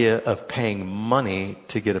idea of paying money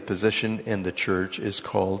to get a position in the church is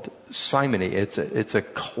called simony. It's a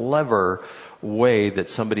clever way that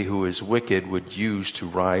somebody who is wicked would use to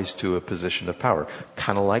rise to a position of power.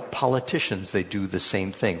 Kind of like politicians, they do the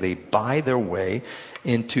same thing. They buy their way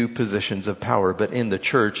into positions of power. But in the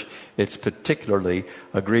church, it's particularly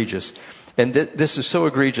egregious. And this is so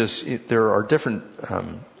egregious, there are different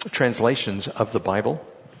translations of the Bible.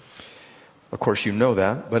 Of course, you know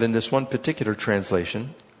that. But in this one particular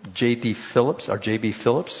translation, J.B. Phillips,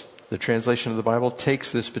 the translation of the Bible,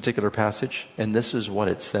 takes this particular passage, and this is what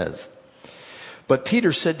it says. But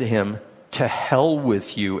Peter said to him, to hell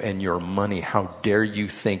with you and your money. How dare you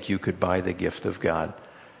think you could buy the gift of God?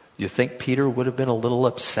 You think Peter would have been a little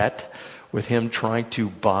upset with him trying to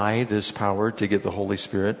buy this power to get the Holy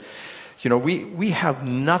Spirit? You know, we have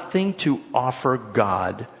nothing to offer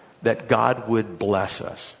God that God would bless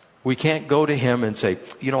us. We can't go to him and say,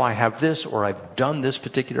 you know, I have this, or I've done this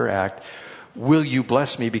particular act. Will you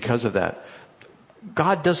bless me because of that?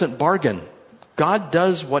 God doesn't bargain. God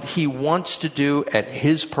does what he wants to do at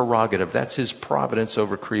his prerogative. That's his providence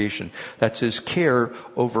over creation. That's his care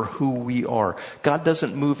over who we are. God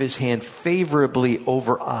doesn't move his hand favorably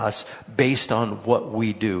over us based on what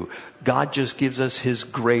we do. God just gives us his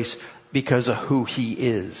grace because of who he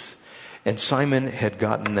is. And Simon had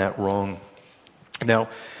gotten that wrong. Now,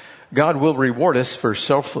 God will reward us for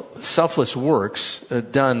selfless works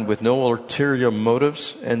done with no ulterior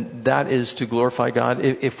motives, and that is to glorify God.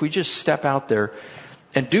 If we just step out there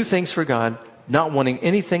and do things for God, not wanting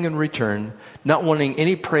anything in return, not wanting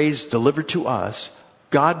any praise delivered to us,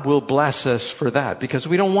 God will bless us for that because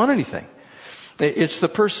we don't want anything. It's the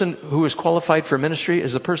person who is qualified for ministry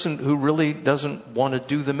is the person who really doesn't want to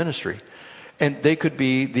do the ministry. And they could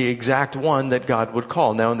be the exact one that God would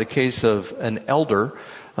call. Now, in the case of an elder,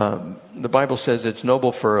 the Bible says it's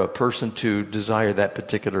noble for a person to desire that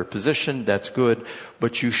particular position. That's good,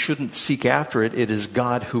 but you shouldn't seek after it. It is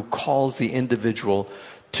God who calls the individual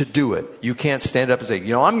to do it. You can't stand up and say,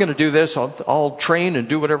 I'm going to do this. I'll train and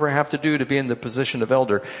do whatever I have to do to be in the position of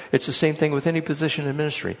elder. It's the same thing with any position in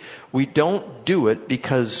ministry. We don't do it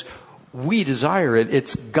because we desire it.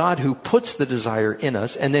 It's God who puts the desire in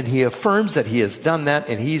us, and then he affirms that he has done that,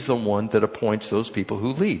 and he's the one that appoints those people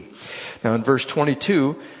who lead. Now in verse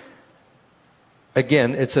 22,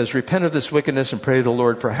 again, it says, repent of this wickedness and pray to the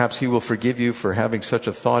Lord. Perhaps he will forgive you for having such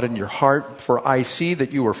a thought in your heart. For I see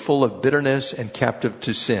that you are full of bitterness and captive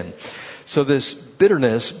to sin. So this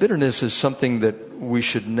bitterness is something that we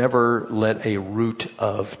should never let a root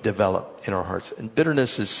of develop in our hearts. And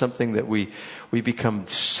bitterness is something that we become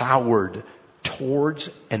soured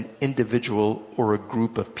towards an individual or a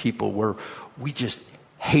group of people where we just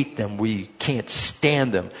hate them. We can't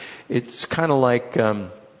stand them. It's kind of like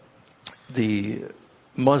the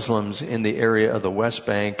Muslims in the area of the West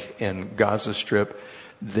Bank and Gaza Strip.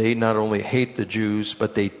 They not only hate the Jews,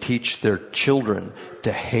 but they teach their children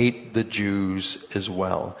to hate the Jews as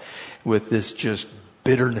well, with this just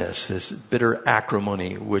bitterness, this bitter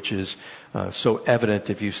acrimony, which is so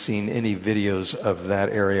evident if you've seen any videos of that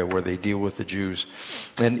area where they deal with the Jews.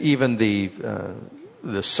 And even the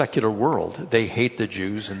secular world, they hate the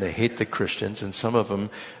Jews and they hate the Christians, and some of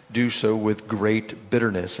them do so with great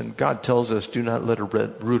bitterness. And God tells us, do not let a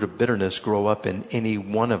root of bitterness grow up in any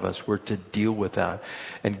one of us. We're to deal with that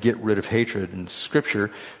and get rid of hatred. In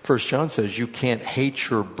Scripture, 1 John says you can't hate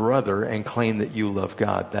your brother and claim that you love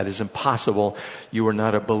God. That is impossible. You are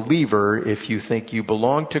not a believer if you think you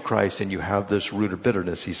belong to Christ and you have this root of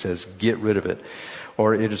bitterness. He says, get rid of it.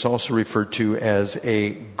 Or it is also referred to as a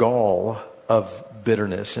gall of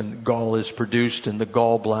bitterness, and gall is produced in the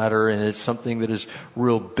gallbladder, and it's something that is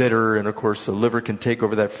real bitter, and of course the liver can take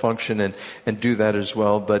over that function and do that as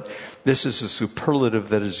well. But this is a superlative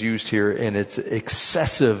that is used here, and it's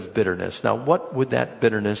excessive bitterness. Now, what would that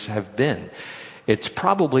bitterness have been? It's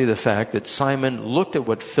probably the fact that Simon looked at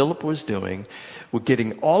what Philip was doing, with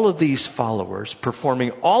getting all of these followers,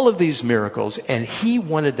 performing all of these miracles, and he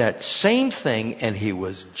wanted that same thing, and he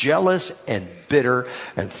was jealous and bitter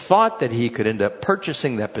and thought that he could end up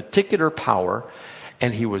purchasing that particular power,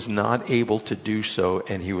 and he was not able to do so,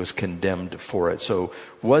 and he was condemned for it. So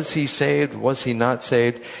was he saved? Was he not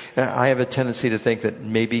saved? I have a tendency to think that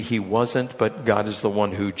maybe he wasn't, but God is the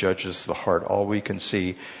one who judges the heart. All we can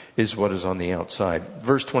see is what is on the outside.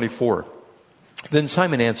 Verse 24. Then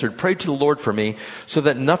Simon answered, pray to the Lord for me, so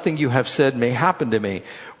that nothing you have said may happen to me.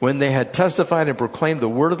 When they had testified and proclaimed the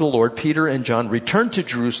word of the Lord, Peter and John returned to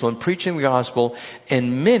Jerusalem, preaching the gospel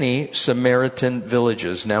in many Samaritan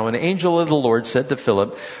villages. Now an angel of the Lord said to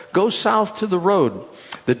Philip, go south to the road,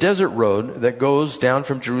 the desert road that goes down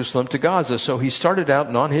from Jerusalem to Gaza. So he started out,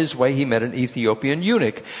 and on his way he met an Ethiopian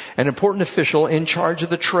eunuch, an important official in charge of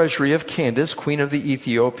the treasury of Candace, queen of the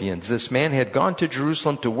Ethiopians. This man had gone to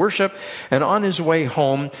Jerusalem to worship, and on his way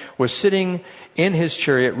home was sitting in his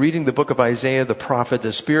chariot reading the book of Isaiah the prophet.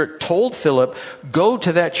 The Spirit told Philip, go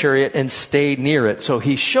to that chariot and stay near it. So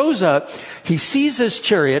he shows up, he sees this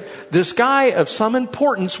chariot, this guy of some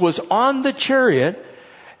importance was on the chariot,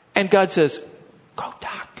 and God says, go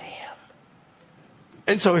talk to him.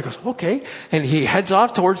 And so he goes, okay. And he heads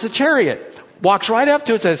off towards the chariot, walks right up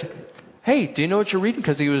to it, says, hey, do you know what you're reading?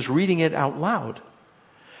 Because he was reading it out loud.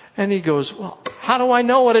 And he goes, well, how do I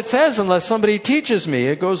know what it says unless somebody teaches me?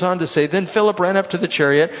 It goes on to say, then Philip ran up to the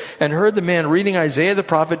chariot and heard the man reading Isaiah the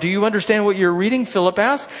prophet. Do you understand what you're reading? Philip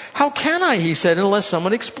asked. How can I, he said, unless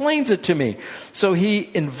someone explains it to me? So he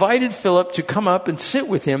invited Philip to come up and sit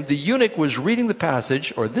with him. The eunuch was reading the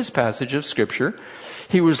passage, or this passage of Scripture.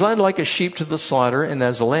 He was led like a sheep to the slaughter, and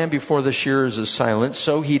as a lamb before the shearers is silent,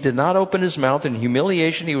 so he did not open his mouth. In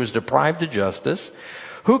humiliation he was deprived of justice.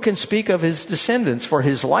 Who can speak of his descendants? For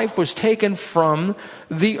his life was taken from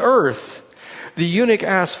the earth. The eunuch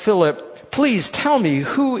asked Philip, please tell me,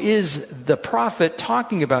 who is the prophet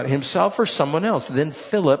talking about, himself or someone else? Then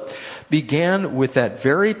Philip began with that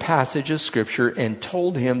very passage of Scripture and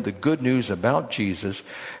told him the good news about Jesus.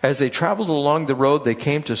 As they traveled along the road, they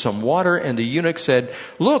came to some water, and the eunuch said,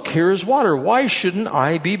 "Look, here is water. Why shouldn't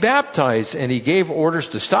I be baptized?" And he gave orders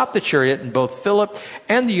to stop the chariot, and both Philip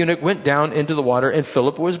and the eunuch went down into the water, and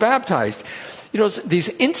Philip was baptized. You know, these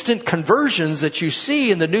instant conversions that you see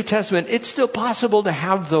in the New Testament, it's still possible to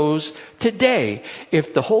have those today.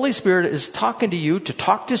 If the Holy Spirit is talking to you to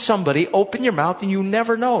talk to somebody, open your mouth and you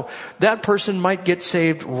never know. That person might get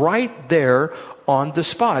saved right there on the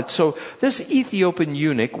spot. So this Ethiopian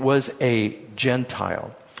eunuch was a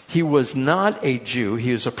Gentile. He was not a Jew.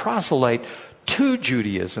 He was a proselyte to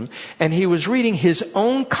Judaism, and he was reading his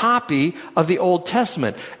own copy of the Old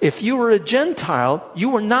Testament. If you were a Gentile, you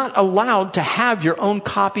were not allowed to have your own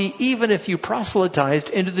copy, even if you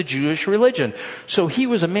proselytized into the Jewish religion. So he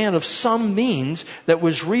was a man of some means that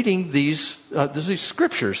was reading these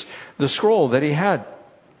scriptures, the scroll that he had.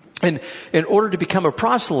 And in order to become a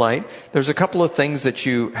proselyte, there's a couple of things that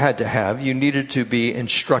you had to have. You needed to be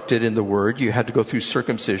instructed in the Word. You had to go through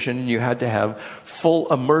circumcision. And you had to have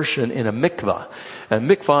full immersion in a mikvah. A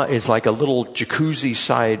mikvah is like a little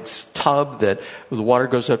jacuzzi-sized tub that the water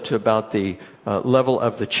goes up to about the level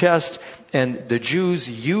of the chest. And the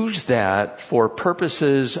Jews used that for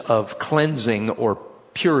purposes of cleansing or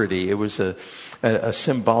purity. It was a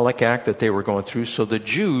symbolic act that they were going through. So the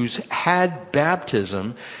Jews had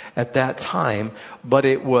baptism at that time, but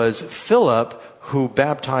it was Philip who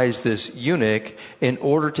baptized this eunuch in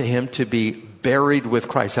order to him to be buried with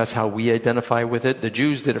Christ. That's how we identify with it. The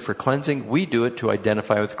Jews did it for cleansing. We do it to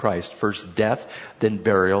identify with Christ. First death, then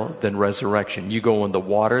burial, then resurrection. You go in the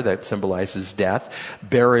water, that symbolizes death.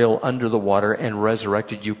 Burial under the water, and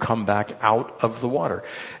resurrected, you come back out of the water.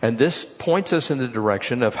 And this points us in the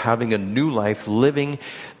direction of having a new life, living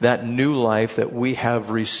that new life that we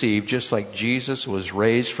have received, just like Jesus was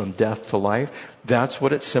raised from death to life. That's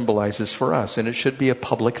what it symbolizes for us. And it should be a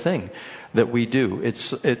public thing that we do.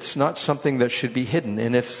 It's not something that should be hidden.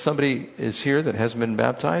 And if somebody is here that hasn't been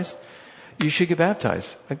baptized, you should get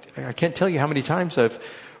baptized. I can't tell you how many times I've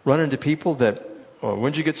run into people that,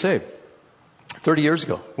 when did you get saved? 30 years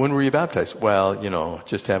ago. When were you baptized? Well,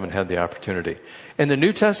 just haven't had the opportunity. In the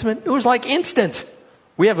New Testament, it was like instant.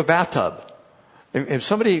 We have a bathtub. If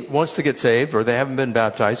somebody wants to get saved or they haven't been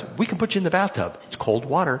baptized, we can put you in the bathtub. It's cold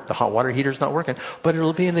water. The hot water heater's not working. But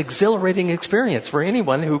it'll be an exhilarating experience for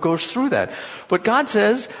anyone who goes through that. But God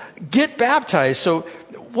says, get baptized. So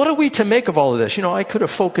what are we to make of all of this? I could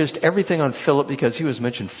have focused everything on Philip because he was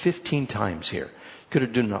mentioned 15 times here. Could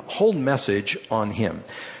have done a whole message on him.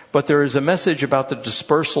 But there is a message about the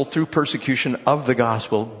dispersal through persecution of the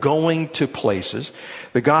gospel going to places.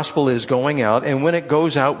 The gospel is going out, and when it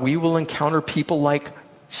goes out, we will encounter people like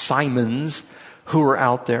Simons who are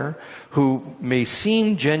out there, who may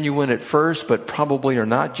seem genuine at first, but probably are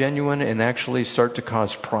not genuine and actually start to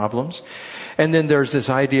cause problems. And then there's this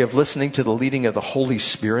idea of listening to the leading of the Holy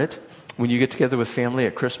Spirit. When you get together with family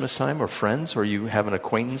at Christmas time or friends, or you have an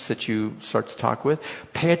acquaintance that you start to talk with,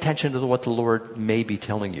 pay attention to what the Lord may be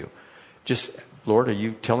telling you. Just, Lord, are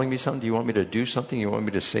you telling me something? Do you want me to do something? You want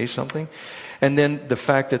me to say something? And then the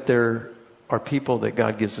fact that there are people that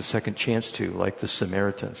God gives a second chance to, like the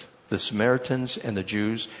Samaritans. The Samaritans and the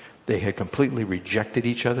Jews, they had completely rejected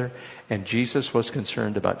each other, and Jesus was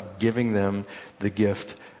concerned about giving them the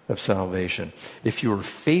gift of salvation. If you are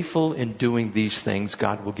faithful in doing these things,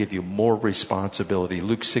 God will give you more responsibility.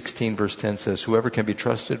 Luke 16 verse 10 says, whoever can be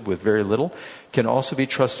trusted with very little can also be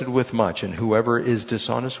trusted with much. And whoever is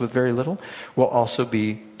dishonest with very little will also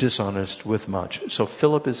be dishonest with much. So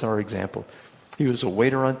Philip is our example. He was a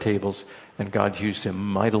waiter on tables, and God used him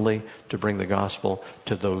mightily to bring the gospel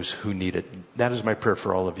to those who need it. That is my prayer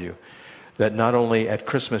for all of you. That not only at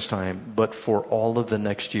Christmas time, but for all of the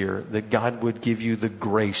next year, that God would give you the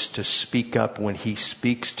grace to speak up when He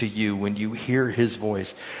speaks to you, when you hear His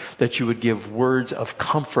voice, that you would give words of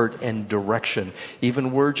comfort and direction,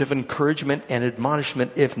 even words of encouragement and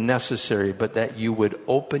admonishment if necessary, but that you would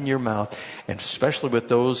open your mouth, and especially with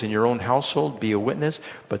those in your own household, be a witness,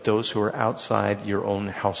 but those who are outside your own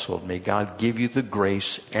household. May God give you the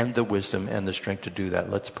grace and the wisdom and the strength to do that.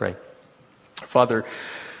 Let's pray. Father,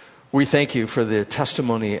 we thank you for the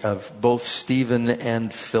testimony of both Stephen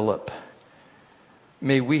and Philip.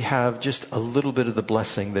 May we have just a little bit of the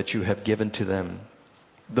blessing that you have given to them.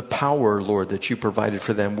 The power, Lord, that you provided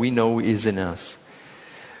for them, we know is in us.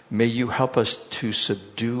 May you help us to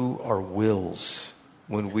subdue our wills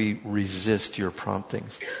when we resist your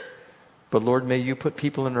promptings. But Lord, may you put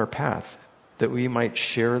people in our path that we might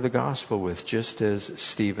share the gospel with, just as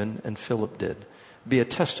Stephen and Philip did. Be a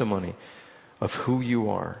testimony of who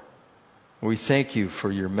you are. We thank you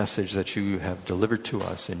for your message that you have delivered to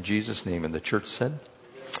us. In Jesus' name. And the church said,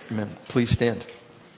 amen. Please stand.